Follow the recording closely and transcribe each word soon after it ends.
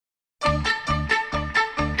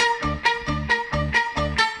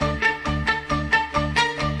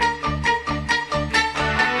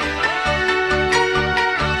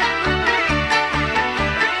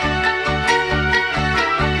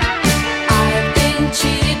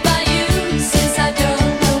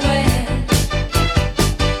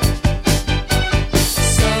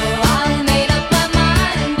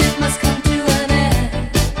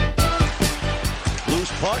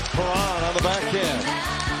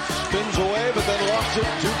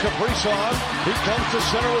Kaprizov. He comes to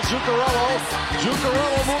center with Zuccarello.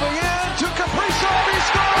 Zuccarello moving in to Kaprizov. He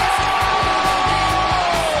scores!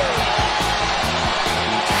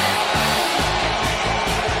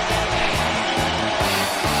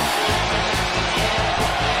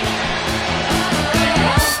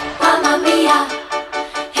 Mamma mia,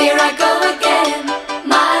 here I go again.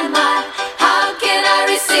 My, how can I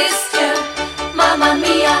resist you? Mamma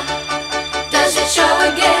mia, does it show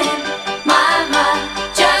again? My,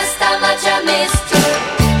 just how much I missed you.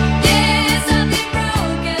 There's something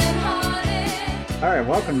broken hearted. All right,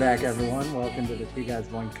 welcome back, everyone. Welcome to the Two Guys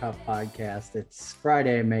One Cup podcast. It's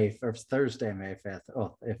Thursday, May 5th.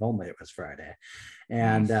 Oh, if only it was Friday.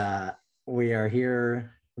 And we are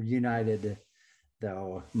here reunited,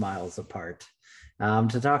 though miles apart,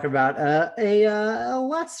 to talk about a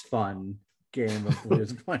less fun game of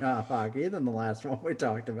Blues playoff hockey than the last one we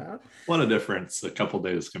talked about. What a difference a couple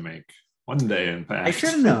days can make. One day in past. I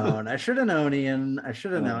should have known, Ian. I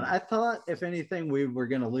should have known. I thought, if anything, we were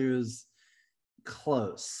going to lose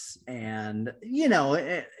close. And, you know,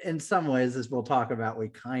 in some ways, as we'll talk about, we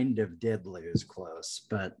kind of did lose close,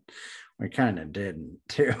 but we kind of didn't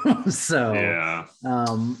too. So,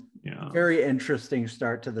 very interesting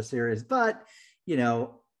start to the series. But, you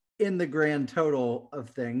know, in the grand total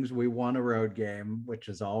of things, we won a road game, which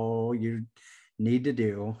is all you need to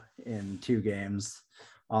do in 2 games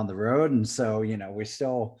on the road. And so, you know, we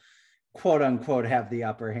still, quote unquote, have the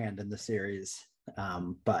upper hand in the series.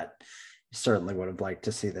 But certainly would have liked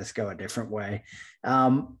to see this go a different way.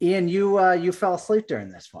 Ian, you fell asleep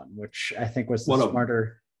during this one, which I think was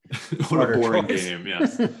smarter. What a boring choice. game,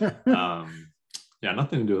 yes.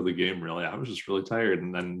 Nothing to do with the game, really. I was just really tired.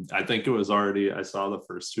 And then I think it was already, I saw the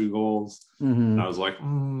first 2 goals. Mm-hmm. And I was like,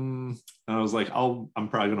 I'm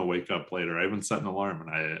probably going to wake up later. I even set an alarm and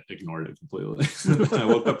I ignored it completely. I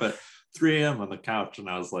woke up at 3 a.m. on the couch and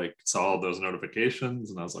I was like, saw all those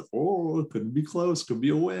notifications and I was like, oh, it couldn't be close, could be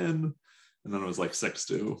a win. And then it was like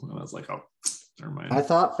 6-2. And I was like, oh, never mind. I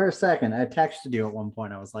thought for a second, I texted you at one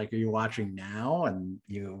point. I was like, are you watching now? And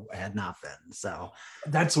you had not been. So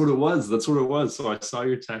that's what it was. So I saw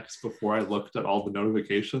your text before I looked at all the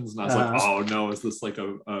notifications and I was like, oh no, is this like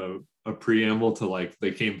a preamble to like they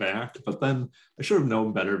came back? But then I should have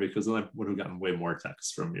known better because then I would have gotten way more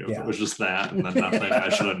texts from you. Yeah. It was just that and then nothing. I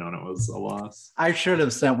should have known it was a loss. I should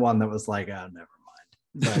have sent one that was like, oh, never mind.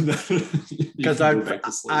 Because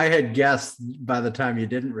I had guessed by the time you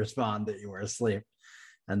didn't respond that you were asleep.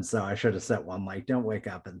 And so I should have sent one like, don't wake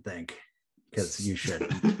up and think, because you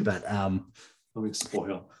shouldn't. But let me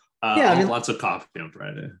spoil. Lots of coffee on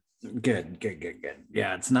Friday. Good.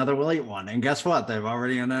 Yeah, it's another late one. And guess what? They've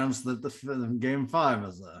already announced that the game 5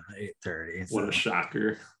 is 8:30. What a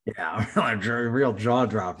shocker. Yeah, a real jaw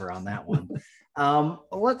dropper on that one.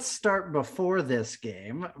 Let's start before this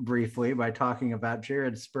game briefly by talking about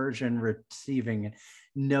Jared Spurgeon receiving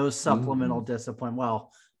no supplemental discipline.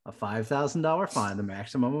 Well, a $5,000 fine, the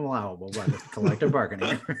maximum allowable by the collective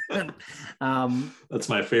bargaining agreement. That's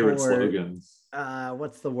my favorite slogan.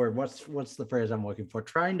 What's the word? What's the phrase I'm looking for?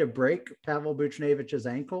 Trying to break Pavel Buchnevich's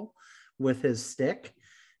ankle with his stick.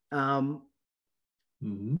 I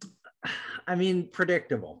mean,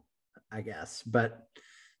 predictable, I guess, but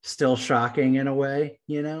still shocking in a way,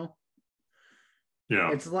 you know?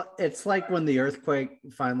 Yeah. It's like when the earthquake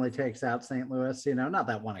finally takes out St. Louis, you know, not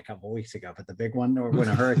that one a couple of weeks ago, but the big one, or when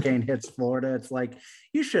a hurricane hits Florida. It's like,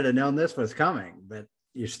 you should have known this was coming, but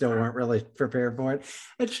you still weren't really prepared for it.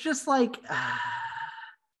 It's just like,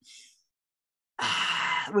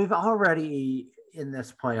 we've already in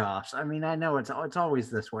this playoffs. I mean, I know it's always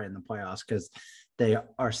this way in the playoffs because they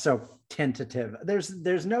are so tentative.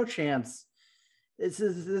 There's no chance. This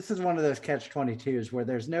is one of those catch-22s where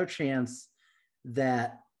there's no chance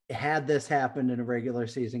that had this happened in a regular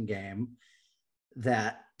season game,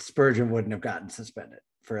 that Spurgeon wouldn't have gotten suspended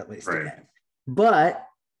for at least a game. But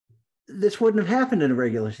this wouldn't have happened in a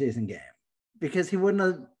regular season game because he wouldn't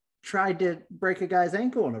have tried to break a guy's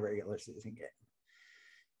ankle in a regular season game.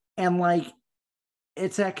 And like,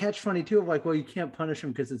 it's that catch-22 of like, well, you can't punish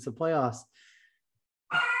him because it's the playoffs.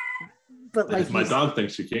 But like, my dog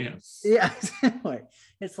thinks you can. Yeah, exactly.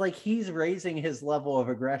 It's like he's raising his level of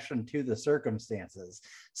aggression to the circumstances.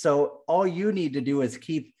 So all you need to do is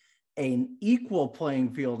keep an equal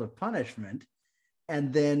playing field of punishment.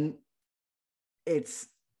 And then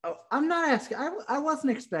I'm not asking, I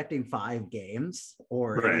wasn't expecting 5 games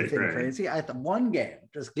or anything crazy. I thought 1 game,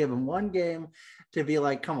 just give him 1 game to be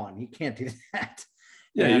like, come on, you can't do that.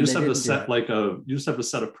 Yeah, you just have to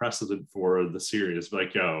set a precedent for the series.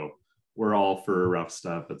 Like, yo, we're all for rough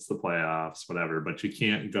stuff. It's the playoffs, whatever, but you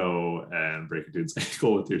can't go and break a dude's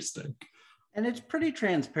ankle with your stick. And it's pretty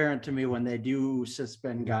transparent to me when they do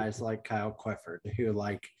suspend guys like Kyle Clifford, who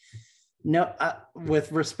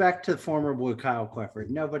with respect to former Blue Kyle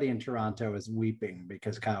Clifford, nobody in Toronto is weeping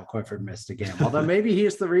because Kyle Clifford missed a game. Although maybe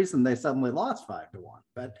he's the reason they suddenly lost 5-1.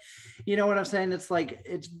 But you know what I'm saying? It's like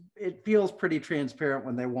it feels pretty transparent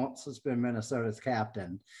when they won't suspend Minnesota's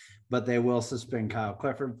captain, but they will suspend Kyle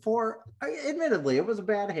Clifford for, admittedly, it was a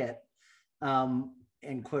bad hit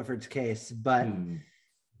in Clifford's case, but.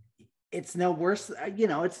 It's no worse,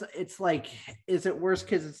 it's like, is it worse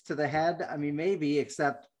because it's to the head? I mean, maybe,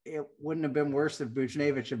 except it wouldn't have been worse if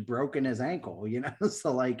Buchnevich had broken his ankle,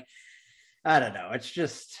 So like, I don't know.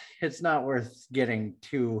 It's not worth getting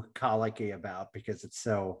too colicky about because it's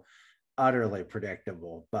so utterly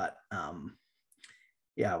predictable, but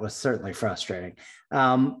yeah, it was certainly frustrating.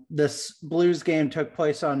 This Blues game took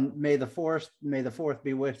place on May the 4th. May the 4th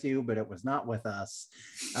be with you, but it was not with us.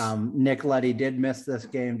 Nick Leddy did miss this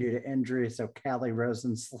game due to injury, so Callie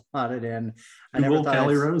Rosen slotted in. I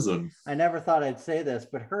never thought I'd say this,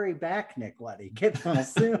 but hurry back, Nick Leddy. Get well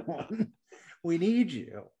soon. We need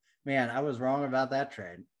you. Man, I was wrong about that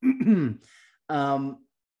trade.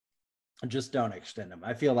 Just don't extend him.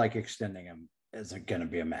 I feel like extending him isn't going to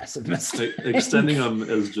be a massive mistake. Extending them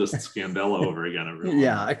is just Scandella over again. Everyone.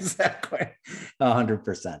 Yeah, exactly.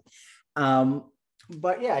 100%.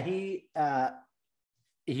 But yeah, he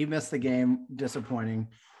missed the game, disappointing.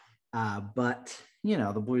 But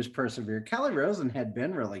the Blues persevered. Callie Rosen had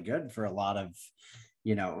been really good for a lot of,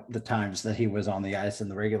 the times that he was on the ice in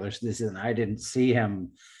the regular season. I didn't see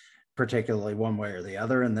him particularly one way or the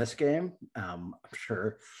other in this game. I'm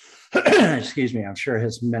sure, excuse me, I'm sure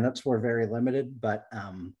his minutes were very limited, but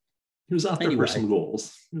he was out there for some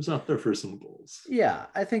goals. Yeah,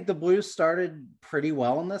 I think the Blues started pretty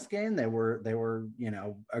well in this game. They were,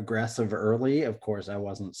 aggressive early. Of course, I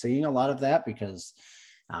wasn't seeing a lot of that because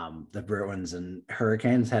the Bruins and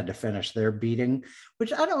Hurricanes had to finish their beating,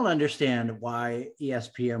 which I don't understand why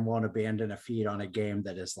ESPN won't abandon a feed on a game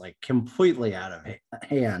that is like completely out of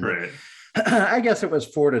hand. Right. I guess it was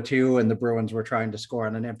 4-2 and the Bruins were trying to score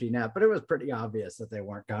on an empty net, but it was pretty obvious that they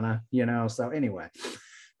weren't gonna, so anyway,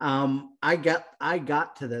 I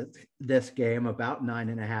got to this game about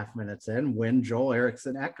 9.5 minutes in when Joel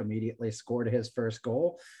Eriksson Ek immediately scored his first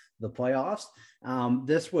goal, the playoffs.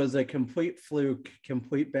 This was a complete fluke,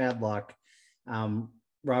 complete bad luck.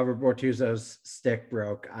 Robert Bortuzzo's stick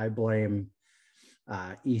broke. I blame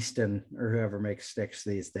Easton or whoever makes sticks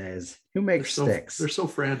these days. Who makes sticks? They're so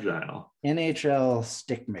fragile. NHL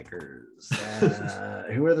stick makers.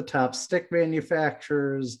 Who are the top stick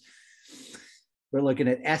manufacturers? We're looking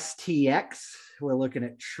at STX. We're looking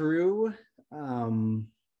at True.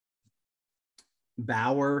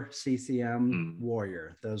 Bauer, CCM,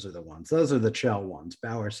 Warrior. Those are the ones. Those are the Chell ones.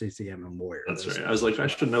 Bauer, CCM, and Warrior. That's right. I was like, I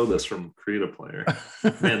should know this from Create a Player.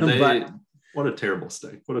 Man, what a terrible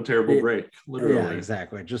stick. What a terrible break. Literally. Yeah,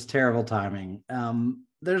 exactly. Just terrible timing.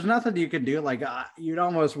 There's nothing you can do. Like, you'd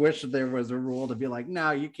almost wish that there was a rule to be like,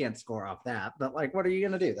 no, you can't score off that. But like, what are you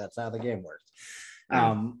going to do? That's how the game works.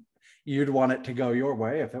 You'd want it to go your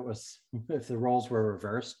way if the roles were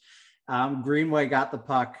reversed. Greenway got the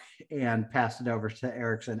puck and passed it over to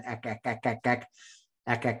Eriksson. Anyway,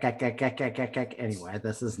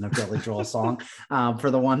 this isn't a Billy Joel song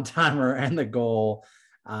for the one-timer and the goal.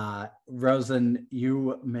 Rosen,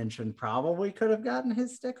 you mentioned probably could have gotten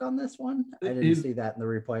his stick on this one. I didn't see that in the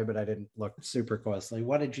replay, but I didn't look super closely.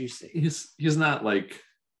 What did you see? He's not like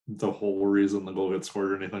the whole reason the goal gets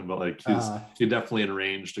scored or anything, but like he definitely in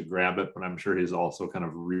range to grab it, but I'm sure he's also kind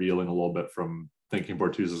of reeling a little bit from thinking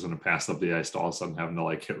Bortuzzo's going to pass up the ice to all of a sudden having to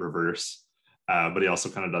like hit reverse. But he also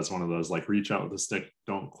kind of does one of those like reach out with the stick,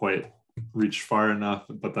 don't quite reach far enough,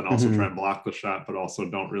 but then also try and block the shot, but also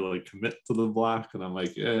don't really commit to the block. And I'm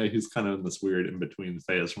like, he's kind of in this weird in between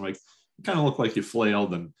phase. I'm like, you kind of look like you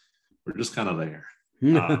flailed and we're just kind of there.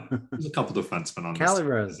 There's a couple defensemen on Callie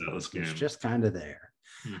Rosen this game. It's just kind of there.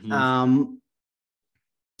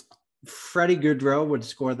 Freddie Goodrow would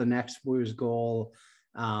score the next Blues goal.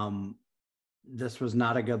 This was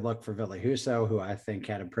not a good look for Ville Husso, who I think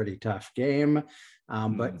had a pretty tough game.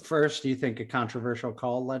 But first, do you think a controversial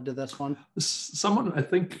call led to this one? I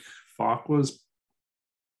think Falk was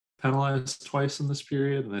penalized twice in this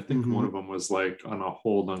period. And I think one of them was like on a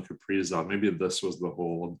hold on Kaprizov. Maybe this was the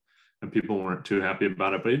hold and people weren't too happy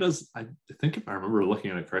about it. But he does, I think if I remember looking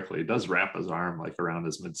at it correctly, he does wrap his arm like around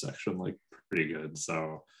his midsection, like pretty good.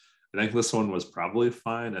 So I think this one was probably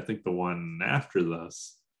fine. I think the one after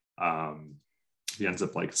this, he ends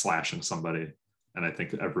up like slashing somebody. And I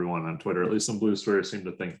think everyone on Twitter, at least some Blues Twitter, seemed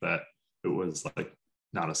to think that it was like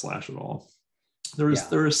not a slash at all. There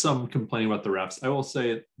was some complaining about the refs. I will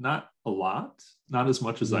say not a lot, not as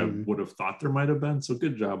much as I would have thought there might have been. So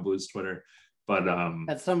good job, Blues Twitter. But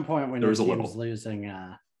at some point when there was your a team's little losing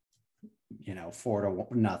 4-0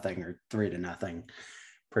 or 3-0,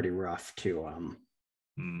 pretty rough to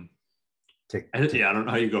I don't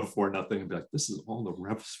know how you go 4-0 and be like, this is all the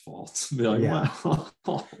refs' fault. Be like,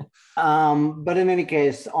 wow. But in any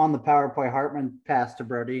case, on the power play, Hartman passed to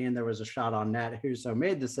Brody, and there was a shot on net. Huso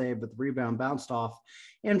made the save, but the rebound bounced off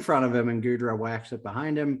in front of him, and Goudreau whacked it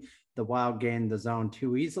behind him. The Wild gained the zone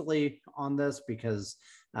too easily on this because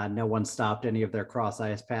no one stopped any of their cross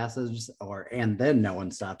ice passes, and then no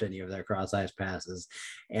one stopped any of their cross ice passes,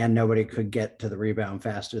 and nobody could get to the rebound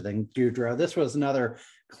faster than Goudreau. This was another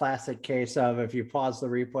classic case of, if you pause the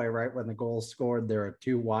replay right when the goal is scored, there are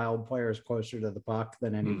two Wild players closer to the puck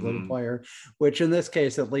than any Blue player, which in this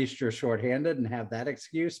case, at least you're shorthanded and have that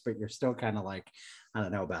excuse, but you're still kind of like, I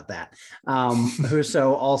don't know about that.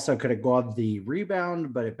 Huso also could have gloved the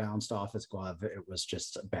rebound, but it bounced off his glove. It was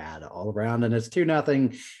just bad all around, and it's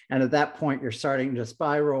 2-0. And at that point, you're starting to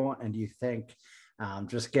spiral, and you think,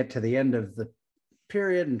 just get to the end of the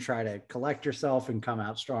period and try to collect yourself and come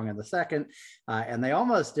out strong in the second. And they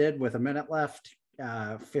almost did with a minute left,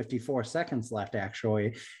 54 seconds left,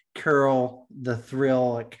 actually. Curl the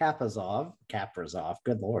thrill Kaprizov,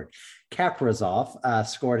 good Lord. Kaprizov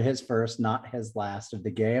scored his first, not his last of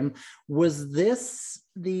the game. Was this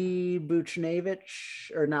the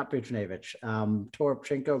Buchnevich, or not Buchnevich,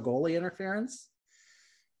 Toropchenko goalie interference?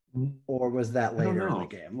 Or was that later in the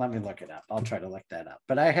game? Let me look it up. I'll try to look that up.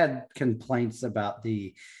 But I had complaints about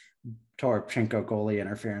the Toropchenko goalie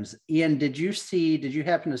interference. Ian, did you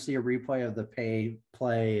happen to see a replay of the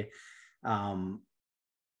play?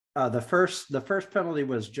 The first penalty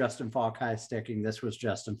was Justin Falk high sticking. This was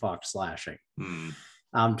Justin Falk slashing.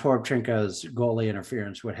 Toropchenko's goalie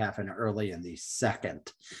interference would happen early in the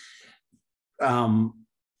second.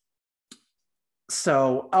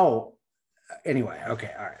 Anyway,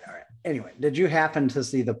 okay, all right. Anyway, did you happen to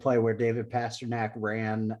see the play where David Pastrnak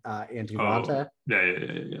ran Antti Raanta?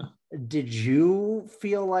 Yeah. Did you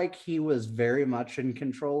feel like he was very much in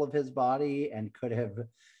control of his body and could have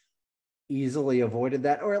easily avoided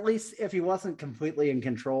that? Or at least if he wasn't completely in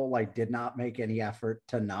control, like did not make any effort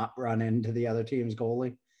to not run into the other team's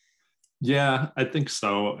goalie? Yeah, I think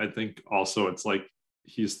so. I think also it's like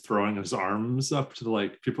he's throwing his arms up to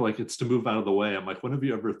like people like it's to move out of the way. I'm like, when have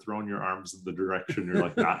you ever thrown your arms in the direction you're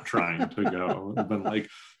like not trying to go and been like,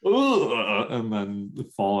 ugh, and then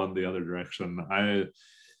fallen the other direction?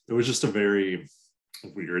 It was just a very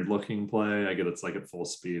weird looking play. I get it's like at full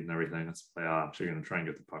speed and everything. It's playoffs. You're gonna try and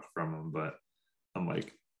get the puck from him, but I'm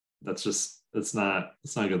like, it's not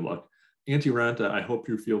good luck. Antti Raanta, I hope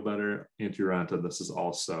you feel better. Antti Raanta, this is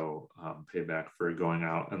also payback for going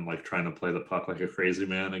out and like trying to play the puck like a crazy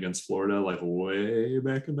man against Florida, like way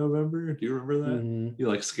back in November. Do you remember that? Mm-hmm. He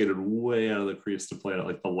like skated way out of the crease to play it at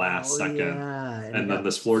like the last second. Yeah. And then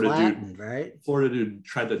this Florida dude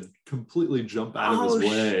tried to completely jump out of his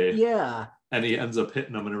way. Yeah. And he ends up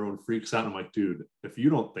hitting him and everyone freaks out. I'm like, dude, if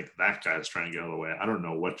you don't think that guy's trying to get out of the way, I don't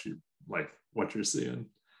know what you're seeing.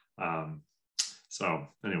 So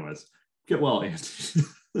anyways, get well, Antti.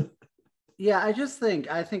 Yeah,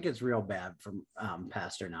 I think it's real bad from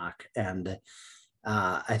Pastrnak, and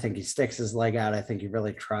I think he sticks his leg out. I think he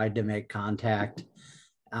really tried to make contact.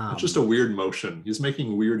 It's just a weird motion. He's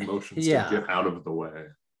making weird motions to get out of the way.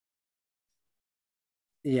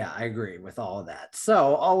 Yeah, I agree with all of that.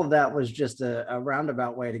 So all of that was just a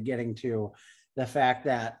roundabout way to getting to the fact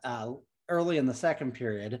that early in the second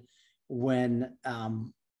period, when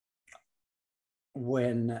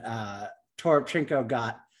Toropchenko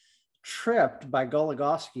got tripped by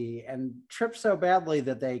Goligoski and tripped so badly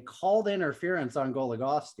that they called interference on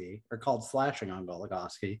Goligoski, or called slashing on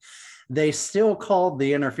Goligoski, they still called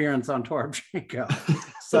the interference on Toropchenko.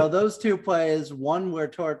 So those two plays, one where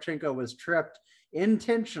Toropchenko was tripped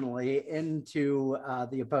intentionally into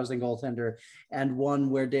the opposing goaltender, and one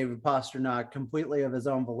where David Pastrnak completely of his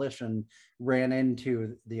own volition ran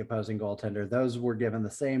into the opposing goaltender. Those were given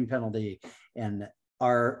the same penalty in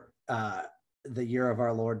the year of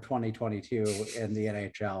our Lord 2022 in the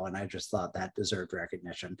NHL, and I just thought that deserved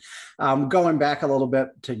recognition. Going back a little bit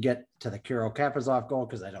to get to the Kirill Kaprizov goal,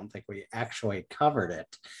 because I don't think we actually covered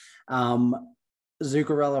it.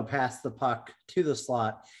 Zuccarello passed the puck to the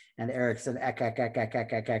slot, and Eriksson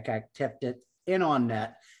tipped it in on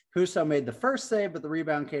net. Huso made the first save, but the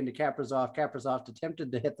rebound came to Kaprizov. Kaprizov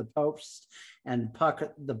attempted to hit the post, and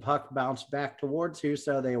the puck bounced back towards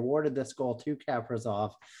Huso. They awarded this goal to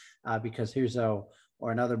Kaprizov because Huso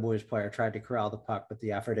or another Blues player tried to corral the puck, but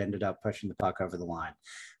the effort ended up pushing the puck over the line.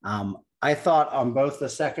 I thought on both the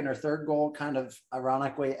second or third goal, kind of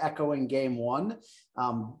ironically echoing game one,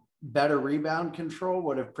 better rebound control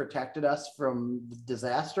would have protected us from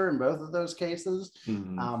disaster in both of those cases.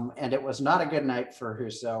 And it was not a good night for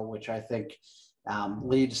Husso, which I think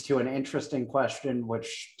leads to an interesting question,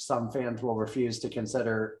 which some fans will refuse to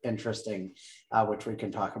consider interesting, which we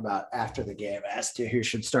can talk about after the game as to who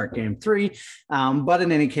should start game three. But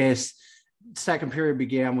in any case, second period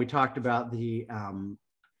began. We talked about the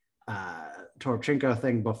Toropchenko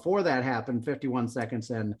thing before that happened. 51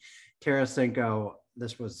 seconds in, Tarasenko,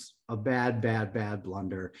 this was a bad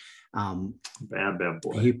blunder. Bad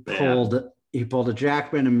boy. He pulled a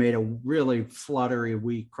Jackman and made a really fluttery,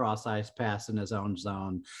 weak cross ice pass in his own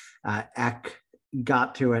zone. Ek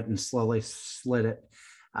got to it and slowly slid it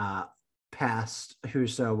past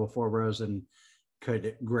Husso before Rosen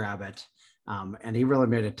could grab it. And he really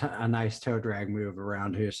made a nice toe drag move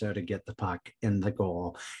around Husso to get the puck in the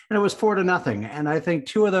goal. And it was 4-0. And I think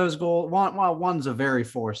two of those goals, one's a very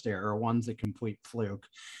forced error, one's a complete fluke.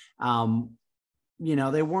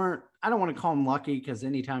 They weren't, I don't want to call them lucky, because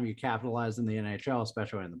anytime you capitalize in the NHL,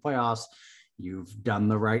 especially in the playoffs, you've done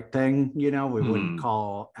the right thing. We wouldn't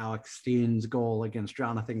call Alex Steen's goal against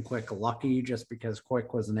Jonathan Quick lucky just because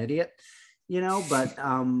Quick was an idiot. But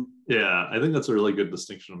yeah, I think that's a really good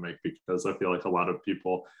distinction to make, because I feel like a lot of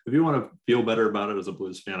people, if you want to feel better about it as a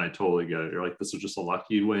Blues fan, I totally get it. You're like, this is just a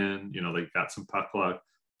lucky win. They got some puck luck.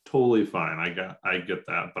 Totally fine. I get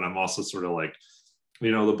that. But I'm also sort of like,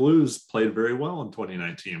 the Blues played very well in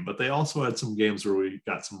 2019, but they also had some games where we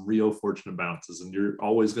got some real fortunate bounces, and you're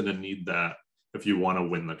always going to need that if you want to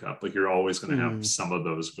win the cup. Like, you're always going to have some of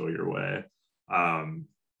those go your way.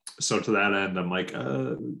 So to that end, I'm like,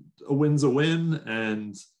 a win's a win,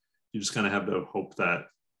 and you just kind of have to hope that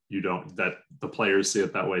that the players see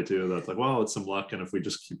it that way too. That's like, well, it's some luck, and if we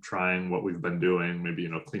just keep trying what we've been doing, maybe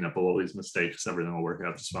clean up all these mistakes, everything will work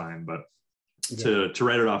out just fine. But to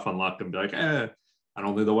write it off on luck and be like, I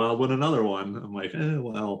don't think the Wild win another one, I'm like,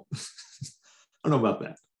 well, I don't know about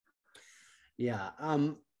that. Yeah.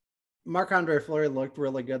 Marc-Andre Fleury looked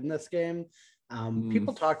really good in this game.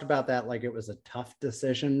 People talked about that like it was a tough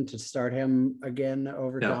decision to start him again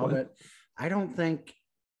over Talbot. I don't think.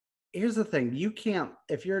 Here's the thing: you can't,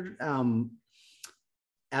 if you're Dean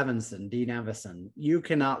Evason, you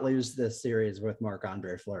cannot lose this series with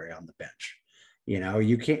Marc-Andre Fleury on the bench.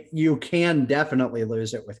 You can definitely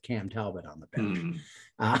lose it with Cam Talbot on the bench.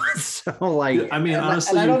 Honestly,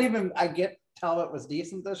 I get Talbot was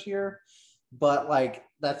decent this year, but like,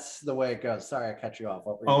 that's the way it goes. Sorry, I cut you off.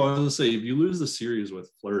 I was gonna say, if you lose the series with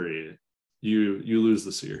Fleury, you lose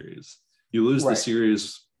the series. You lose the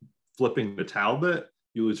series flipping to Talbot,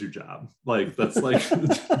 you lose your job. Like, that's like,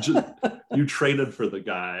 you traded for the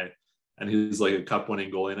guy, and he's like a cup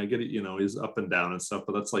winning goalie. And I get it, he's up and down and stuff,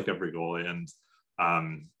 but that's like every goalie. And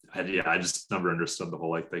I just never understood the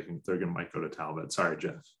whole, like, might go to Talbot. Sorry,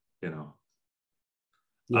 Jeff.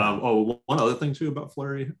 One other thing too about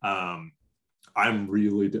Fleury. I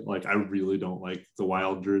really don't like the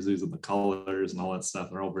Wild jerseys and the colors and all that stuff.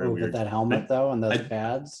 They're all very weird. With that helmet though, and those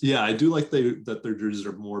pads. Yeah, I do like that their jerseys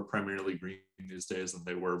are more primarily green these days than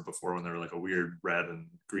they were before, when they were like a weird red and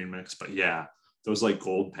green mix. But yeah, those like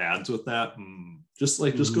gold pads with that, just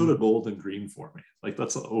go to gold and green for me. Like,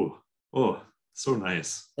 that's so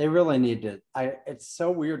nice. They really need to. It's so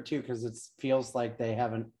weird too, because it feels like they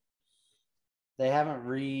haven't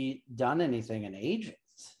redone anything in ages.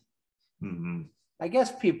 I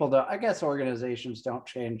guess organizations don't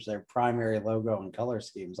change their primary logo and color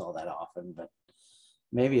schemes all that often, but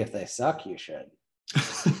maybe if they suck, you should.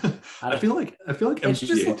 I feel like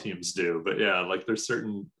NBA teams do, but yeah, like there's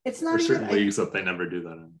certain leagues that they never do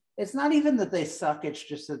that in. It's not even that they suck, it's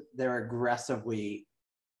just that they're aggressively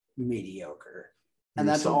mediocre. And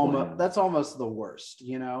that's almost the worst,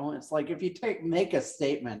 It's like, if you make a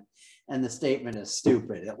statement and the statement is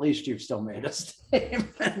stupid, at least you've still made a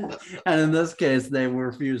statement. And in this case, they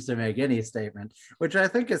refused to make any statement, which I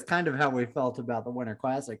think is kind of how we felt about the Winter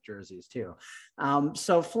Classic jerseys too.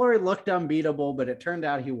 So Fleury looked unbeatable, but it turned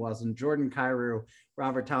out he wasn't. Jordan Kyrou,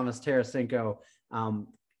 Robert Thomas, Tarasenko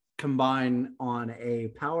combine on a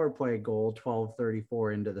power play goal,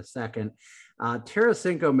 12:34 into the second.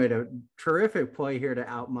 Tarasenko made a terrific play here to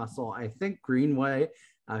outmuscle, I think, Greenway,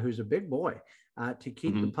 who's a big boy, to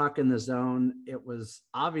keep the puck in the zone. It was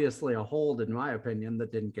obviously a hold, in my opinion,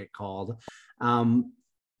 that didn't get called.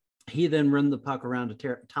 He then run the puck around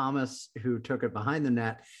to Thomas, who took it behind the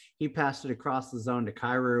net. He passed it across the zone to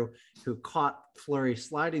Kyrou, who caught Fleury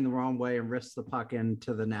sliding the wrong way and risked the puck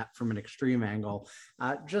into the net from an extreme angle.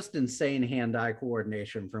 Just insane hand-eye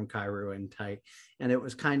coordination from Kyrou in tight. And it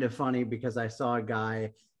was kind of funny because I saw a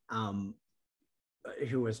guy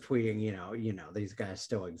who was tweeting, you know, these guys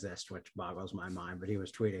still exist, which boggles my mind, but he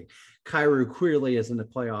was tweeting, Kyrou clearly isn't a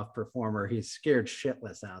playoff performer. He's scared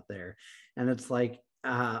shitless out there. And it's like,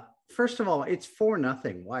 first of all, it's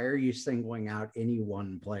 4-0. Why are you singling out any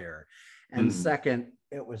one player? And second,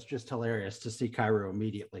 it was just hilarious to see Kyrou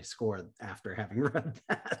immediately score after having read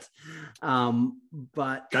that.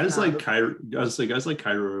 But guys like Kyrou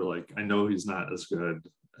are like, I know he's not as good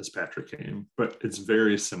as Patrick Kane, but it's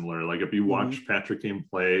very similar. Like if you watch Patrick Kane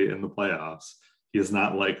play in the playoffs, he is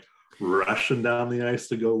not like rushing down the ice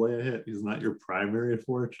to go lay a hit. He's not your primary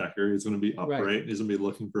forechecker. He's going to be upright. Right. He's going to be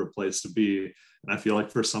looking for a place to be. And I feel like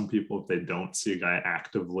for some people, if they don't see a guy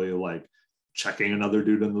actively like checking another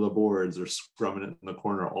dude into the boards or scrumming it in the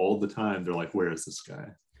corner all the time, they're like, where is this guy?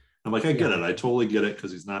 I'm like, I get it. I totally get it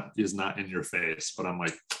because he's not in your face. But I'm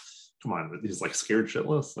like, come on, he's like scared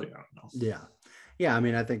shitless. Like, I don't know. Yeah. Yeah, I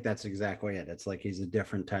mean, I think that's exactly it. It's like he's a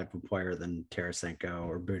different type of player than Tarasenko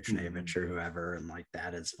or Buchnevich or whoever, and like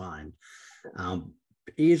that is fine.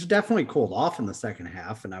 He's definitely cooled off in the second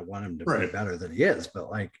half, and I want him to be better than he is.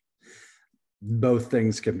 But like, both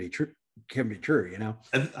things can be true. You know.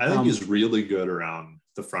 And I think he's really good around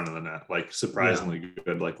the front of the net, like surprisingly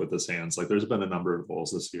good, like with his hands. Like, there's been a number of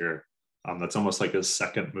goals this year. That's almost like his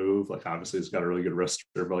second move. Like, obviously, he's got a really good wrister,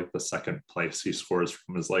 but like the second place he scores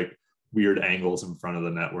from is like weird angles in front of the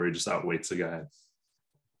net where he just outweights a guy.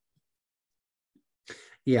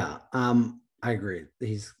 Yeah, I agree.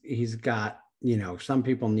 He's got, you know, some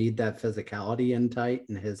people need that physicality in tight,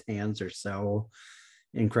 and his hands are so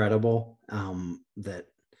incredible that,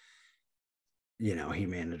 you know, he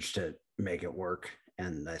managed to make it work.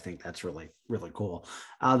 And I think that's really, really cool.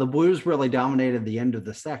 The Blues really dominated the end of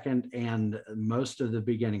the second and most of the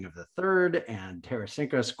beginning of the third. And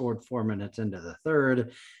Tarasenko scored 4 minutes into the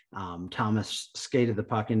third. Thomas skated the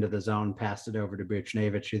puck into the zone, passed it over to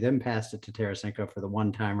Buchnevich, who then passed it to Tarasenko for the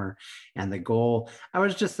one-timer and the goal. I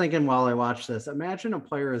was just thinking while I watched this, imagine a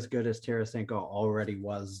player as good as Tarasenko already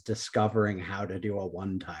was discovering how to do a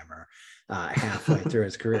one-timer halfway through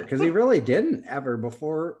his career, because he really didn't ever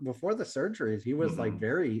before the surgeries. He was like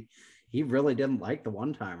he really didn't like the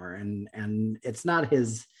one-timer, and it's not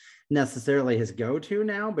necessarily his go-to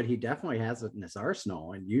now, but he definitely has it in his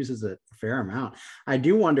arsenal and uses it a fair amount. I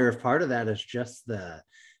do wonder if part of that is just the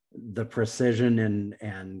precision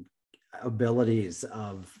and abilities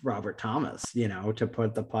of Robert Thomas, you know, to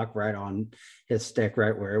put the puck right on his stick,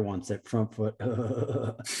 right where he wants it, front foot.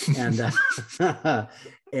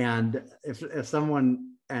 And if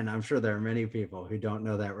someone, and I'm sure there are many people who don't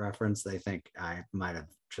know that reference, they think I might have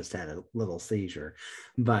just had a little seizure,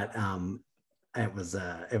 but it was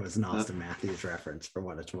an Austin Matthews reference for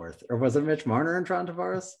what it's worth. Or was it Mitch Marner and Tron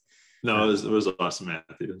Tavares? No, it was Austin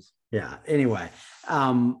Matthews. Yeah. Anyway,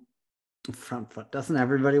 front foot. Doesn't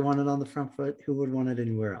everybody want it on the front foot? Who would want it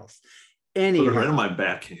anywhere else? Anyhow, put it right on my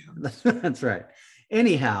backhand. That's right.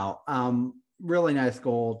 Anyhow, really nice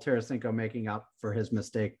goal. Tarasenko making up for his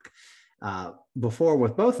mistake before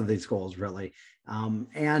with both of these goals, really.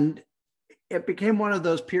 And it became one of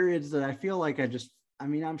those periods that I feel like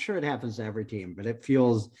I'm sure it happens to every team, but it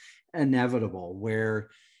feels inevitable where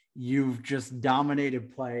you've just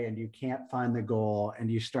dominated play and you can't find the goal,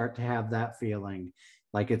 and you start to have that feeling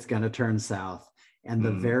like it's going to turn south. And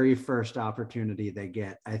the very first opportunity they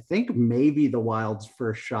get, I think maybe the Wild's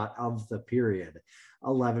first shot of the period,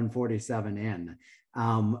 11:47 in,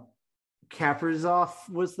 Kaprizov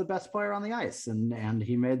was the best player on the ice, and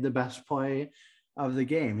he made the best play of the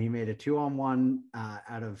game. He made a 2-on-1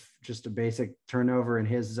 out of just a basic turnover in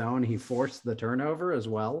his zone. He forced the turnover as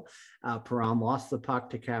well. Perron lost the puck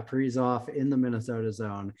to Kaprizov in the Minnesota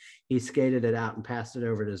zone. He skated it out and passed it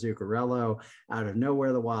over to Zuccarello. Out of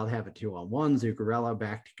nowhere, the Wild have a 2-on-1. Zuccarello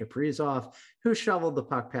back to Kaprizov, who shoveled the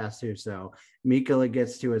puck past Husso. Mikkola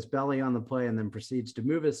gets to his belly on the play and then proceeds to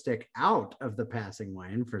move his stick out of the passing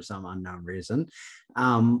lane for some unknown reason.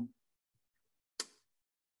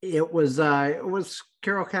 It was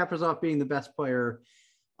Kirill Kaprizov being the best player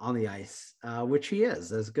on the ice, which he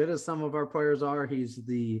is. As good as some of our players are, he's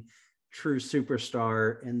the true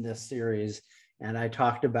superstar in this series. And I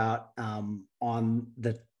talked about on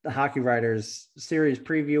the Hockey Writers series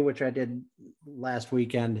preview, which I did last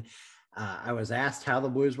weekend, I was asked how the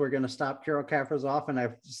Blues were going to stop Kirill Kaprizov, and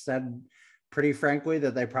I said pretty frankly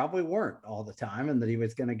that they probably weren't all the time, and that he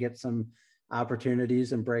was going to get some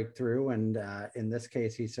opportunities and break through. And in this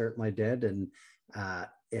case, he certainly did. And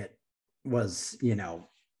it was,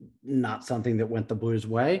 not something that went the Blues'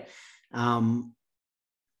 way.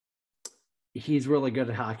 He's really good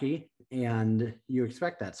at hockey, and you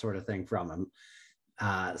expect that sort of thing from him.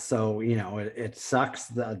 So, it sucks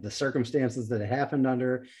the circumstances that it happened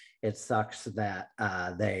under. It sucks that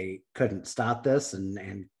they couldn't stop this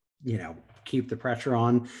and keep the pressure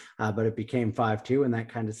on, but it became 5-2, and that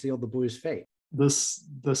kind of sealed the Blues' fate. This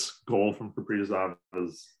goal from Kaprizov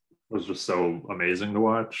was just so amazing to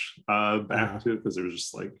watch back to, because it was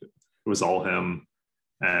just like, it was all him.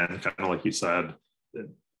 And kind of like you said,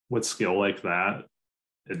 with skill like that,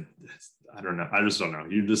 I don't know. I just don't know.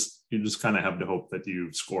 You just kind of have to hope that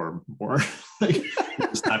you score more. Like,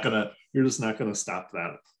 you're just not gonna stop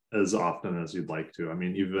that as often as you'd like to. I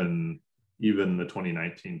mean, even the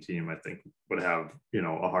 2019 team, I think, would have,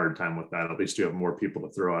 a hard time with that. At least you have more people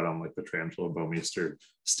to throw at them, like Pietrangelo, Bouwmeester,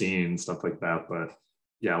 Steen, stuff like that. But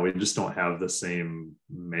yeah, we just don't have the same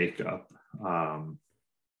makeup.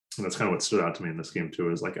 And that's kind of what stood out to me in this game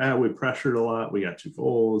too, is like, we pressured a lot. We got 2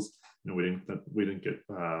 goals. We didn't get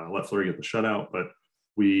let Fleury get the shutout, but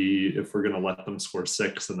if we're going to let them score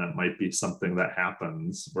 6, then that might be something that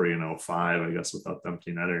happens, or 5, I guess, without the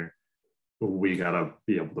empty netter. We got to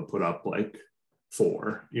be able to put up like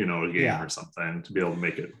 4, a game or something, to be able to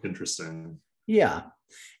make it interesting. Yeah.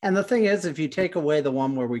 And the thing is, if you take away the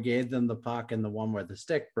one where we gave them the puck and the one where the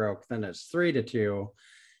stick broke, then it's 3-2,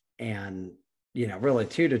 and really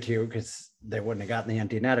 2-2, because they wouldn't have gotten the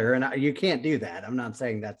empty netter. And you can't do that. I'm not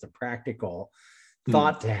saying that's a practical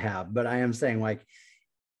thought to have, but I am saying, like,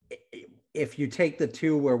 if you take the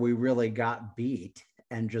 2 where we really got beat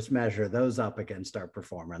and just measure those up against our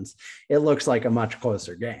performance, it looks like a much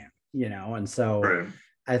closer game, And so right.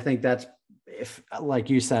 I think that's, if, like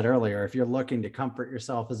you said earlier, if you're looking to comfort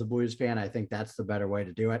yourself as a Blues fan, I think that's the better way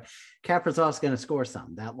to do it. Kaprizov's going to score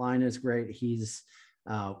some. That line is great. He's,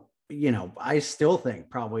 I still think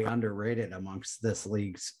probably underrated amongst this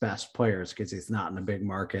league's best players, because he's not in a big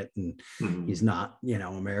market, and he's not,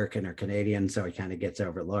 American or Canadian, so he kind of gets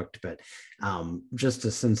overlooked, but just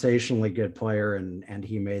a sensationally good player. And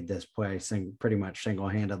he made this play pretty much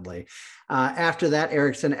single-handedly. After that,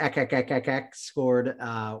 Eriksson scored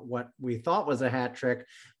what we thought was a hat trick,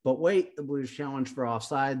 but wait, the Blues challenged for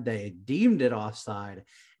offside. They deemed it offside,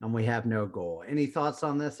 and we have no goal. Any thoughts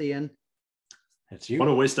on this, Ian? It's you. What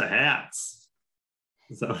a waste of hats.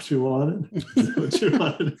 Is that what you wanted? Is that what you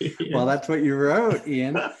wanted, Ian? Well, that's what you wrote,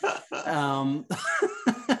 Ian.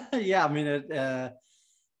 Yeah, I mean,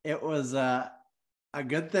 it was a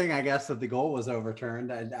good thing, I guess, that the goal was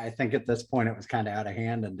overturned. I think at this point it was kind of out of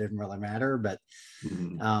hand and didn't really matter, but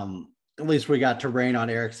at least we got to rain on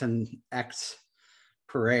Eriksson X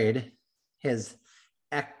parade, his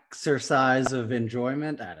exercise of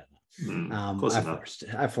enjoyment. I don't know.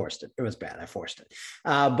 I forced it. It was bad. I forced it.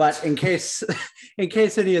 But in case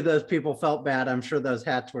any of those people felt bad, I'm sure those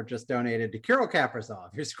hats were just donated to Kirill Kaprizov,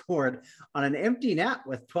 who scored on an empty net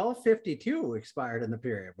with 12:52 expired in the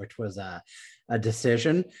period, which was a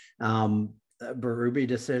decision, a Berube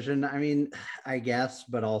decision. I mean, I guess,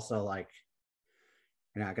 but also, like,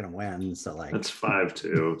 you're not going to win. So, like, it's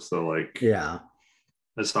 5-2. So, like, yeah,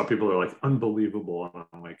 I saw people are like, unbelievable. And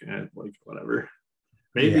I'm like, like, whatever.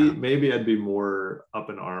 Maybe I'd be more up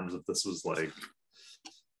in arms if this was like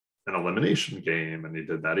an elimination game and he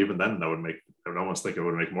did that. Even then, I would almost think it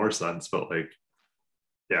would make more sense. But, like,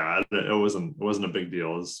 yeah, it wasn't a big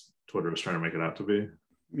deal as Twitter was trying to make it out to be.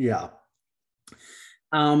 Yeah.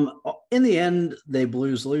 In the end, they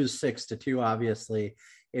Blues lose 6-2. Obviously,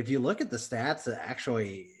 if you look at the stats,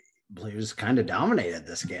 actually, Blues kind of dominated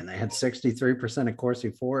this game. They had 63% of Corsi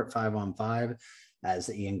for at 5-on-5.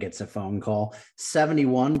 As Ian gets a phone call,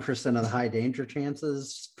 71% of the high danger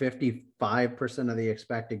chances, 55% of the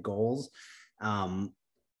expected goals.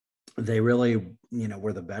 They really,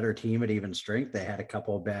 were the better team at even strength. They had a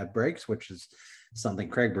couple of bad breaks, which is something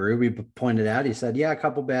Craig Berube pointed out. He said, yeah, a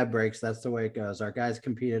couple bad breaks. That's the way it goes. Our guys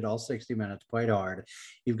competed all 60 minutes, played hard.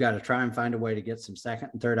 You've got to try and find a way to get some second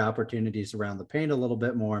and third opportunities around the paint a little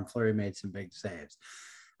bit more. And Fleury made some big saves.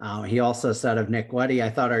 He also said of Nick Leddy, I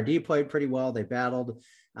thought our D played pretty well. They battled.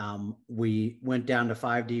 We went down to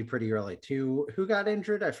 5D pretty early too. Who got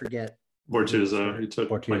injured? I forget. Bortuzzo. He took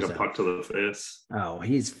like a puck to the face. Oh,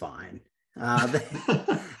 he's fine.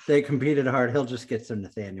 They competed hard. He'll just get some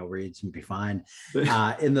Nathaniel Reeds and be fine.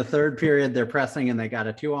 In the third period, they're pressing and they got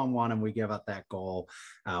a 2-on-1 and we give up that goal.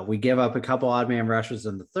 We give up a couple odd man rushes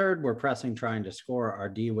in the third. We're pressing, trying to score. Our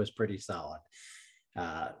D was pretty solid.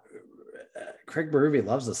 Craig Berube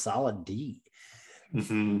loves a solid D.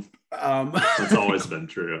 It's always been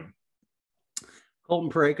true. Colton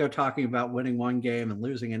Parayko talking about winning one game and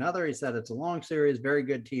losing another. He said it's a long series, very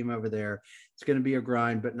good team over there. It's going to be a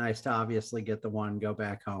grind, but nice to obviously get the one, go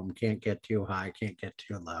back home. Can't get too high, can't get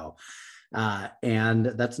too low. And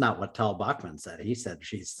that's not what Tal Bachman said. He said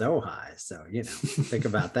she's so high. So, think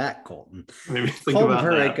about that, Colton. Colton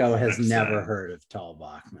Parayko has never heard of Tal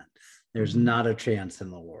Bachman. There's not a chance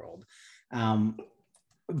in the world.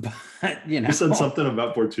 But, He said something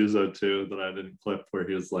about Bortuzzo too that I didn't clip, where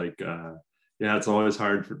he was like, yeah, it's always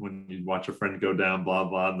hard when you watch a friend go down, blah,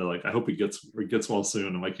 blah. And they're like, I hope he gets well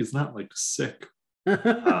soon. I'm like, he's not like sick.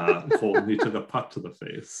 Colton, he took a puck to the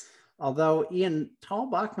face. Although Ian,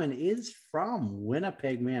 Tal Bachman is from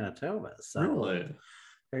Winnipeg, Manitoba. So really?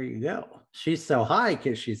 There you go. She's so high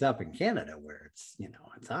because she's up in Canada where it's,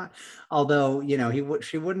 it's high. Although,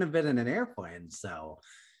 she wouldn't have been in an airplane. So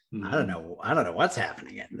I don't know what's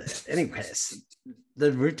happening. Anyways,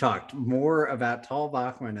 we talked more about Tal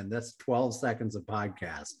Bachman in this 12 seconds of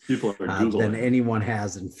podcast than anyone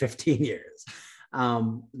has in 15 years.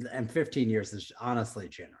 And 15 years is honestly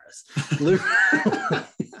generous.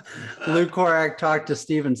 Luke Korak talked to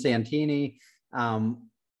Steven Santini, or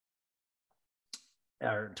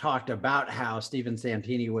talked about how Steven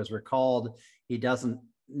Santini was recalled. He doesn't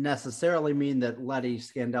necessarily mean that Letty,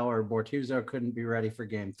 Scandella, or Bortuzzo couldn't be ready for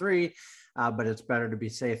game 3, but it's better to be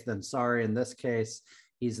safe than sorry. In this case,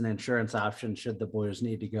 he's an insurance option should the Blues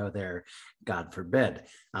need to go there, God forbid.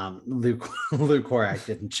 Luke Korak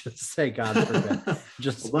didn't just say God forbid,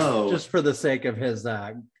 just for the sake of his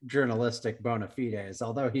journalistic bona fides,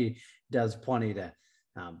 although he does plenty to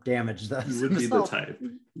damage those. You would be the type.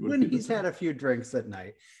 When he's had a few drinks at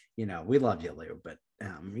night, we love you, Lou, but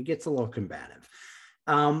he gets a little combative.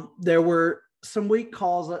 There were some weak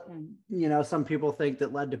calls that, some people think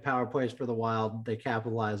that led to power plays for the Wild. They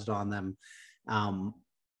capitalized on them.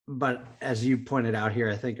 But as you pointed out here,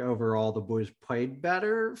 I think overall the Blues played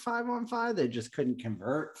better 5-on-5. They just couldn't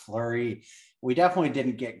convert. Fleury, we definitely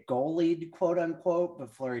didn't get goalied, quote unquote,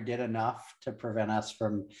 but Fleury did enough to prevent us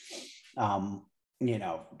from,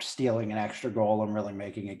 stealing an extra goal and really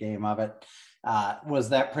making a game of it. Was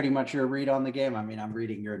that pretty much your read on the game? I mean, I'm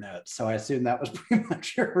reading your notes, so I assume that was pretty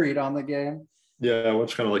much your read on the game. Yeah, I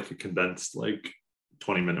watched kind of like a condensed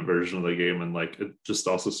 20-minute version of the game, and it just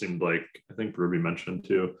also seemed like, I think Ruby mentioned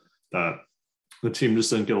too, that the team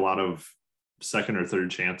just didn't get a lot of second or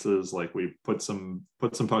third chances. We put some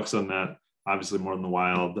pucks on net, obviously more than the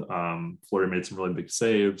Wild. Fleury made some really big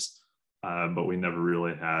saves, but we never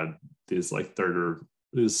really had these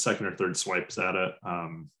second or third swipes at it.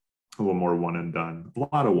 A little more one and done, a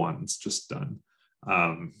lot of ones just done.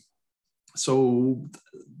 So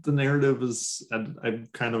the narrative is, and I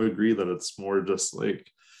kind of agree that it's more just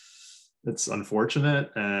it's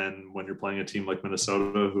unfortunate. And when you're playing a team like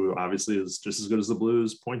Minnesota, who obviously is just as good as the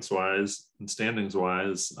Blues points wise and standings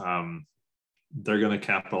wise, they're going to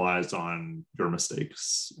capitalize on your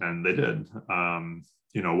mistakes. And they did,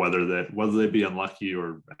 whether they be unlucky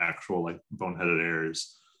or actual boneheaded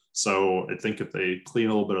errors. So I think if they clean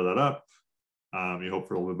a little bit of that up, you hope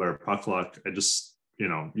for a little bit better puck luck. I just,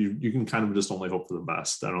 you can kind of just only hope for the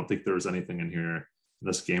best. I don't think there was anything in here in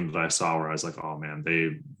this game that I saw where I was like, oh man,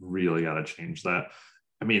 they really got to change that.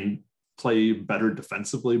 I mean, play better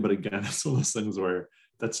defensively, but again, it's one of those things where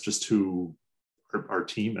that's just who our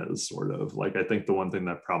team is, sort of. I think the one thing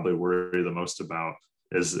that probably worry the most about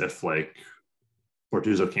is if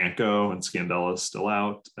Bortuzzo can't go and Scandella is still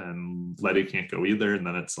out and Letty can't go either. And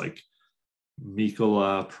then it's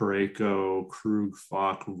Mikkola, Parayko, Krug,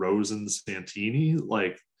 Falk, Rosen, Santini.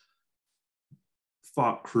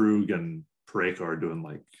 Falk, Krug, and Parayko are doing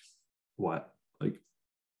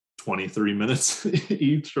 23 minutes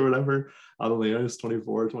each or whatever out of the ice,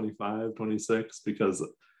 24, 25, 26, because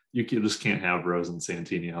you just can't have Rosen,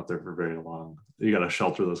 Santini out there for very long. You got to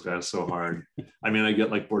shelter those guys so hard. I mean, I get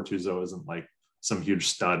Bortuzzo isn't some huge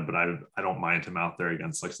stud, but I don't mind him out there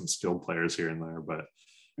against some skilled players here and there, but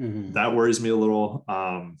that worries me a little.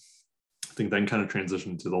 I think then kind of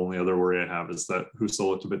transition to the only other worry I have is that Husso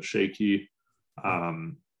looked a bit shaky.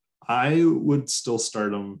 I would still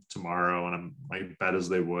start him tomorrow, and my bet is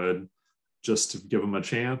they would, just to give him a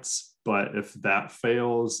chance. But if that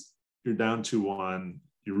fails, you're down 2-1.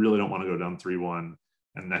 You really don't want to go down 3-1.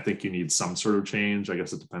 And I think you need some sort of change. I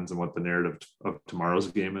guess it depends on what the narrative of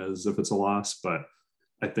tomorrow's game is, if it's a loss. But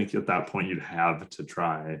I think at that point you'd have to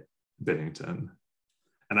try Binnington.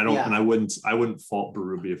 And I wouldn't fault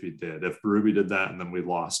Berube if he did. If Berube did that and then we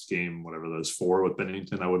lost game, whatever those 4 with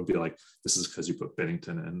Binnington, I wouldn't be like, this is because you put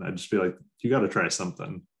Binnington in. I'd just be like, you got to try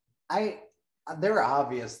something. There are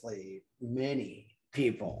obviously many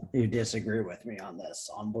people who disagree with me on this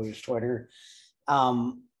on Blues Twitter.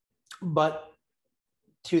 But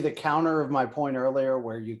to the counter of my point earlier,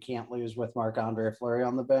 where you can't lose with Marc-Andre Fleury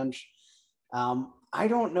on the bench, I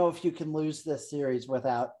don't know if you can lose this series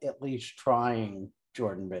without at least trying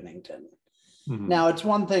Jordan Binnington. Mhm. Now, it's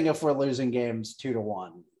one thing if we're losing games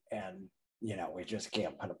 2-1 and, we just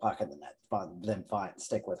can't put a puck in the net, then fine,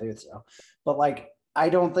 stick with Husso. But, like, I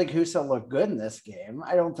don't think Husso looked good in this game.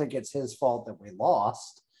 I don't think it's his fault that we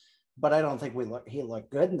lost, but I don't think he looked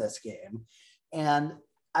good in this game. And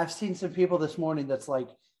I've seen some people this morning that's like,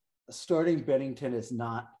 starting Binnington is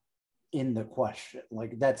not in the question.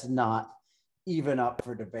 Like, that's not even up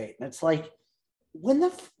for debate. And it's like, when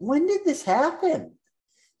did this happen?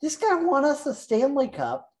 This guy won us a Stanley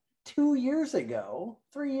Cup 3 years ago.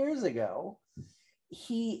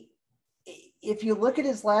 If you look at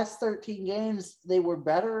his last 13 games, they were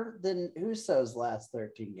better than Husso's last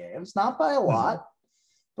 13 games. Not by a lot,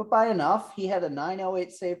 but by enough. He had a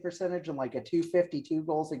 .908 save percentage and like a .252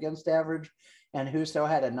 goals against average, and Husso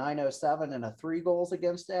had a .907 and a 3 goals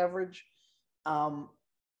against average. I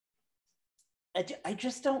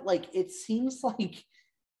just don't like. It seems like,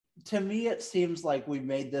 to me, it seems like we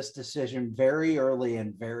made this decision very early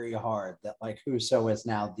and very hard that like Husso is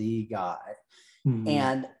now the guy. Mhm.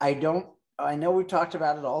 And I know we've talked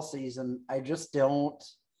about it all season. I just don't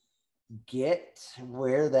get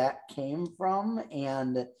where that came from.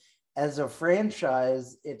 And as a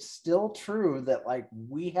franchise, it's still true that like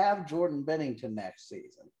we have Jordan Binnington next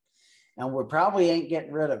season, and we probably ain't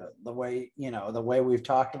getting rid of it the way we've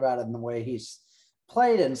talked about it and the way he's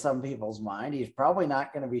played in some people's mind. He's probably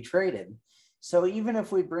not going to be traded. So even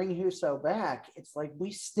if we bring Husso back, it's like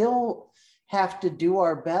we still have to do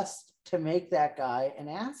our best to make that guy an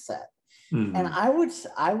asset. Mhm. And I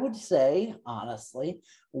would say, honestly,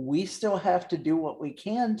 we still have to do what we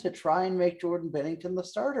can to try and make Jordan Binnington the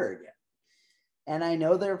starter again. And I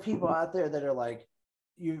know there are people out there that are like,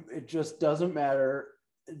 it just doesn't matter.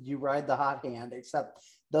 You ride the hot hand, except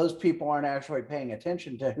those people aren't actually paying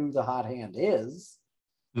attention to who the hot hand is,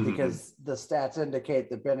 Mhm. because the stats indicate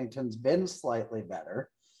that Binnington's been slightly better.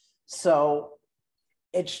 So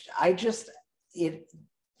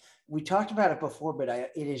we talked about it before, but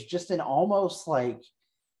it is just an almost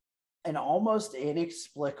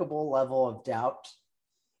inexplicable level of doubt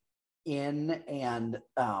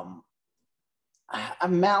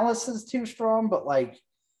malice is too strong, but like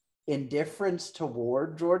indifference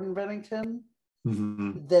toward Jordan Binnington,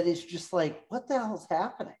 Mhm. that is just like, what the hell is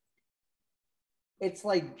happening? It's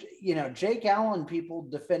like, Jake Allen people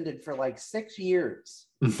defended for like 6 years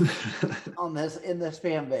in this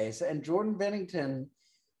fan base, and Jordan Binnington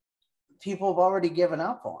people have already given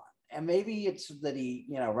up on. And maybe it's that he,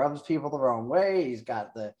 rubs people the wrong way. He's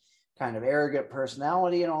got the kind of arrogant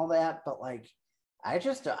personality and all that, but like, I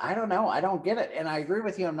don't know. I don't get it. And I agree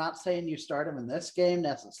with you. I'm not saying you start him in this game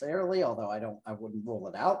necessarily, although I wouldn't rule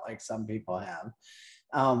it out like some people have.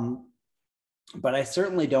 But I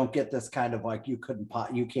certainly don't get this kind of like, you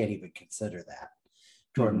can't even consider that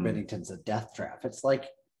Jordan Binnington's a death trap. It's like,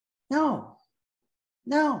 no,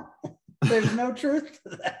 there's no truth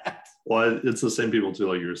to that. Well, it's the same people too,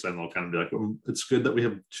 like you were saying. They'll kind of be like, it's good that we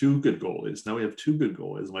have 2 good goalies. Now we have 2 good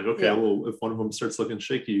goalies. I'm like, okay, Yeah. well, if one of them starts looking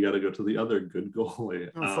shaky, you got to go to the other good goalie.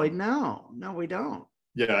 It's like, no, we don't.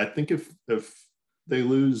 Yeah, I think if they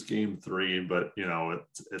lose game 3, but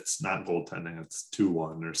it's not goaltending, it's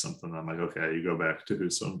 2-1 or something, I'm like, okay, you go back to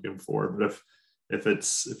Husso in game 4. But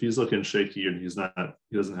if he's looking shaky and he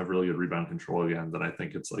doesn't have really good rebound control again, then I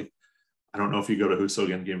think it's like, I don't know if you go to Husso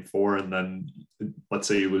again game 4 and then let's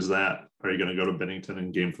say you lose that, are you going to go to Binnington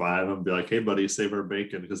in game 5 and be like, hey buddy, save our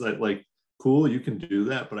bacon? Because cool, you can do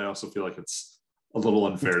that, but I also feel like it's a little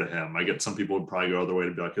unfair to him. I get some people would probably go other way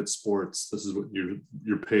to be like, it's sports. This is what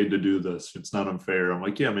you're paid to do this. It's not unfair. I'm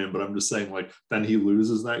like, yeah, man, but I'm just saying, like, then he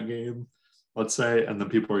loses that game, let's say, and then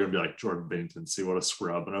people are going to be like, Jordan Binnington, see what a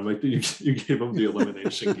scrub. And I'm like, you gave him the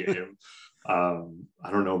elimination game. I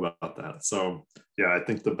don't know about that. So yeah, I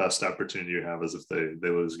think the best opportunity you have is if they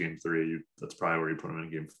lose game 3, that's probably where you put them in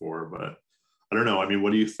game 4. But I don't know. I mean,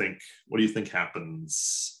 what do you think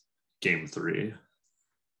happens game 3?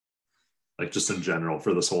 Like just in general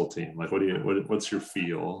for this whole team, like what's your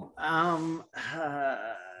feel? I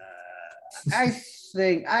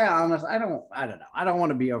think I don't know. I don't want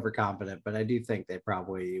to be overconfident, but I do think they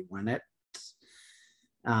probably win it.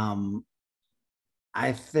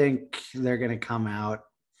 I think they're going to come out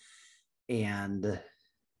and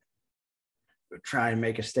try and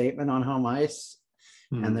make a statement on home ice,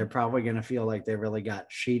 and they're probably going to feel like they really got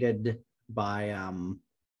cheated by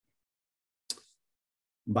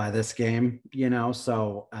this game,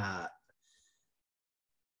 so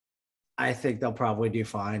I think they'll probably do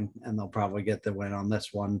fine and they'll probably get the win on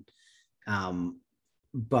this one.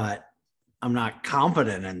 but I'm not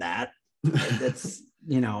confident in that. It's,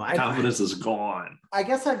 Confidence is gone. I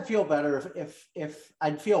guess I'd feel better if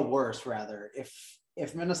I'd feel worse rather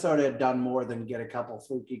if Minnesota had done more than get a couple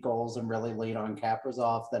fluky goals and really lead on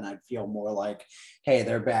Kaprizov, then I'd feel more like, hey,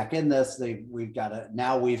 they're back in this. We've got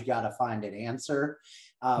to find an answer.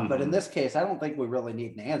 But in this case, I don't think we really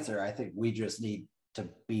need an answer. I think we just need to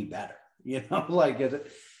be better. Like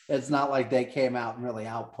it's not like they came out and really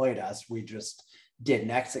outplayed us. We just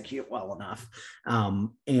didn't execute well enough.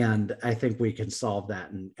 And I think we can solve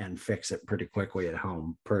that and fix it pretty quickly at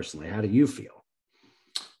home. Personally, how do you feel?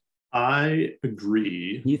 I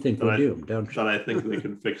agree. You think we're doomed, don't you? But I think they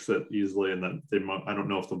can fix it easily, and that I don't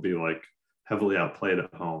know if they'll be like heavily outplayed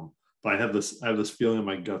at home. But I have this feeling in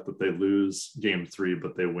my gut that they lose game 3,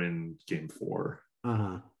 but they win game 4.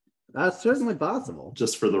 That's certainly possible.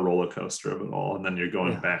 Just for the roller coaster of it all, and then you're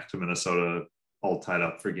going back to Minnesota all tied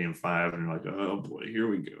up for game 5, and you're like, oh boy, here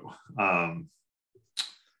we go. I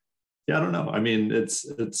don't know. I mean,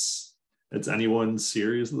 it's anyone's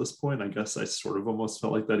series at this point. I guess I sort of almost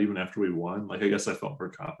felt like that even after we won. Like, I guess I felt more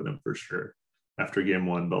confident for sure after game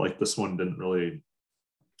 1, but like this one didn't really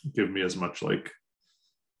give me as much like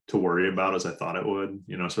to worry about as I thought it would,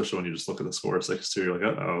 especially when you just look at the score 6-2, you're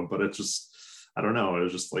like, uh-oh, but it just, I don't know. It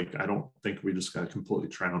was just like, I don't think we just got completely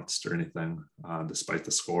trounced or anything, despite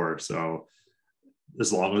the score. So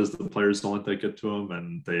as long as the players don't let that get to them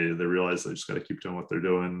and they realize they just got to keep doing what they're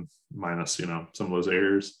doing, minus, some of those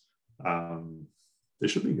errors, they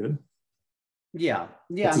should be good. Yeah.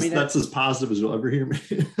 That's as positive as you'll ever hear me.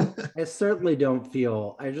 I certainly don't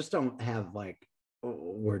feel, I just don't have like,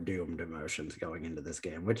 we're doomed emotions going into this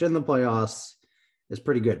game, which in the playoffs is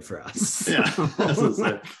pretty good for us. Yeah.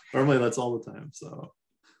 Normally that's all the time. So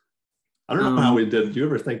I don't know how we did. Do you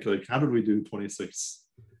ever think like, how did we do 26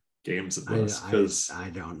 games of this? Because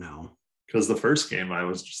I don't know. Because the first game, I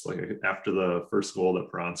was just like, after the first goal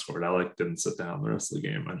that Perron scored, I like didn't sit down the rest of the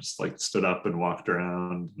game. I just like stood up and walked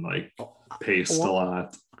around and like paced a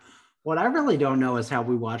lot. What I really don't know is how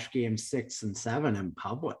we watched games 6 and 7 in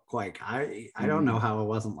public. Like I don't know how it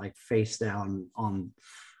wasn't like face down on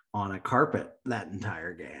a carpet that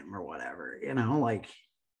entire game or whatever. Like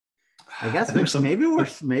I guess maybe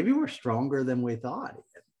we're stronger than we thought.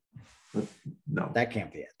 No, that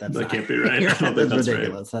can't be it. That can't be right. That's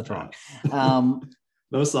ridiculous. Right. That's wrong.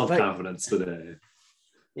 No self-confidence today.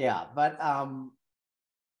 Yeah, but I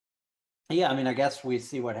mean, I guess we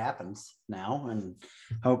see what happens now and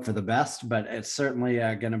hope for the best. But it's certainly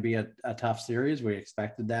going to be a tough series. We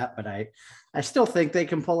expected that, but I still think they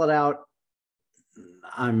can pull it out.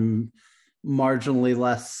 I'm marginally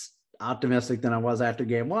less optimistic than I was after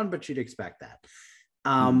game 1, but you'd expect that.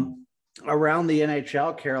 Around the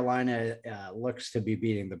NHL, Carolina looks to be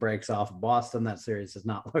beating the brakes off of Boston. That series has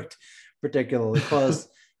not looked particularly close.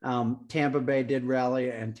 Tampa Bay did rally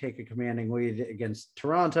and take a commanding lead against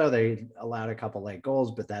Toronto. They allowed a couple late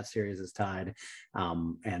goals, but that series is tied.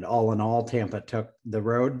 And all in all, Tampa took the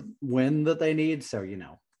road win that they need. So,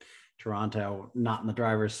 Toronto not in the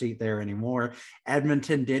driver's seat there anymore.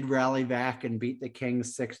 Edmonton did rally back and beat the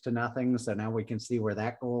Kings 6-0. So now we can see where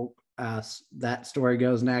that story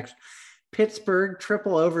goes next. Pittsburgh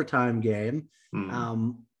triple overtime game.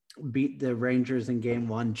 Beat the Rangers in game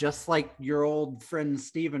 1, just like your old friend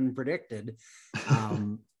Steven predicted.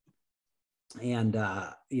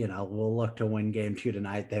 We'll look to win game 2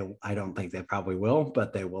 tonight. I don't think they probably will,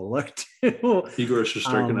 but they will look to. Igor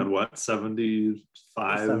Shesterkin had what,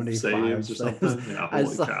 75 saves or something? Yeah,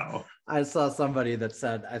 holy cow. I saw somebody that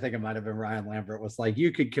said, I think it might have been Ryan Lambert, was like,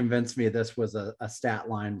 you could convince me this was a stat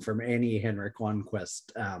line from any Henrik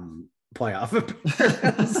Lundqvist playoff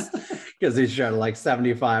appearance, because he showed like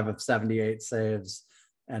 75 of 78 saves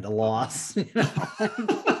and a loss.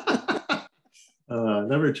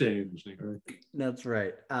 Never changed. That's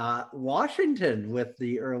right. Washington with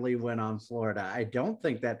the early win on Florida. I don't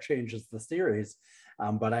think that changes the series,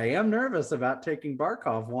 but I am nervous about taking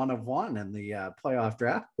Barkov 1 of 1 in the playoff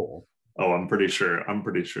draft pool. Oh, I'm pretty sure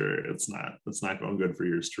it's not going good for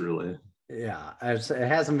yours truly. Yeah, it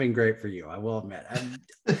hasn't been great for you, I will admit.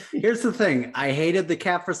 Here's the thing. I hated the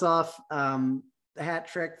Kaprizov hat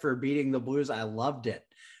trick for beating the Blues. I loved it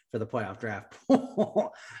for the playoff draft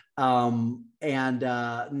pool. And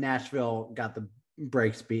Nashville got the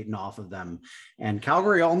brakes beaten off of them. And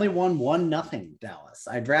Calgary only won 1-0 Dallas.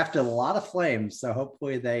 I drafted a lot of Flames, so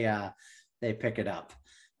hopefully they pick it up.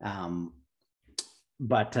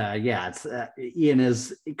 It's Ian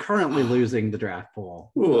is currently losing the draft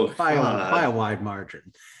pool by a wide margin.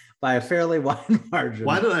 by a fairly wide margin.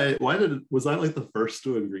 Was I like the first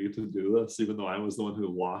to agree to do this, even though I was the one who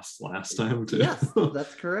lost last time too? Yes,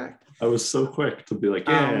 that's correct. I was so quick to be like,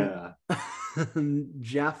 yeah.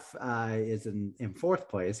 Jeff is in fourth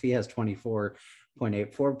place. He has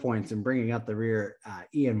 24.84 points, and bringing up the rear,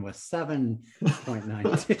 Ian with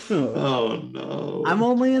 7.92. Oh no! I'm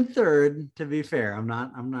only in third, to be fair. I'm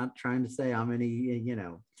not trying to say I'm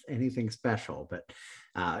anything special, but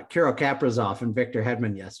Kirill Kaprizov and Victor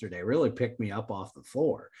Hedman yesterday really picked me up off the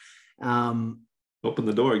floor. Open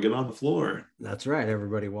the door, get on the floor. That's right.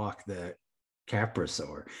 Everybody walk the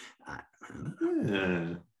Caprisaur.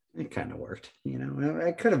 Yeah. It kind of worked,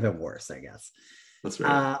 it could have been worse, I guess. That's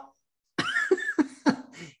right.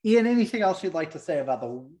 Ian, anything else you'd like to say about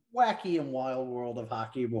the wacky and wild world of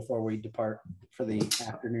hockey before we depart for the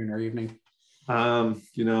afternoon or evening?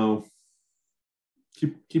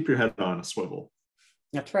 Keep your head on a swivel.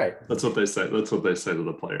 That's right. That's what they say. That's what they say to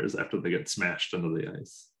the players after they get smashed into the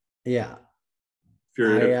ice. Yeah. If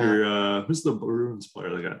you're who's the Bruins player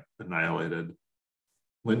that got annihilated?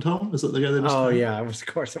 Lindholm? Is that the guy that just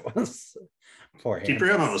of course it was. Keep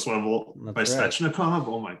your head on a swivel. That's by right. Svechnikov.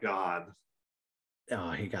 Oh my god.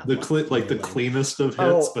 Oh, he got the cleanest of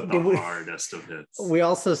hits, but the hardest of hits. We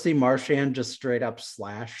also see Marchand just straight up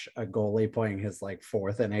slash a goalie playing his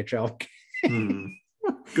fourth NHL game.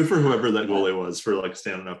 Good for whoever that goalie was for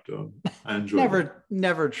standing up to him. I enjoyed it.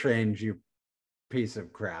 Never change, you piece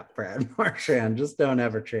of crap, Brad Marchand. Just don't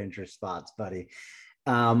ever change your spots, buddy.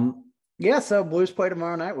 So Blues play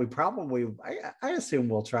tomorrow night. We probably, I assume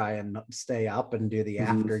we'll try and stay up and do the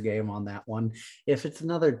after game on that one. If it's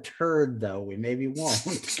another turd, though, we maybe won't,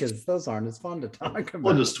 because those aren't as fun to talk about.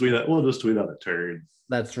 We'll just tweet out a turd.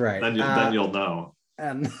 That's right. Then you'll know.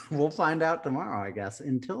 And we'll find out tomorrow, I guess.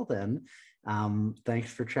 Until then,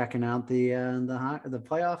 thanks for checking out the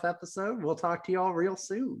playoff episode. We'll talk to you all real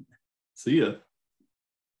soon. See ya.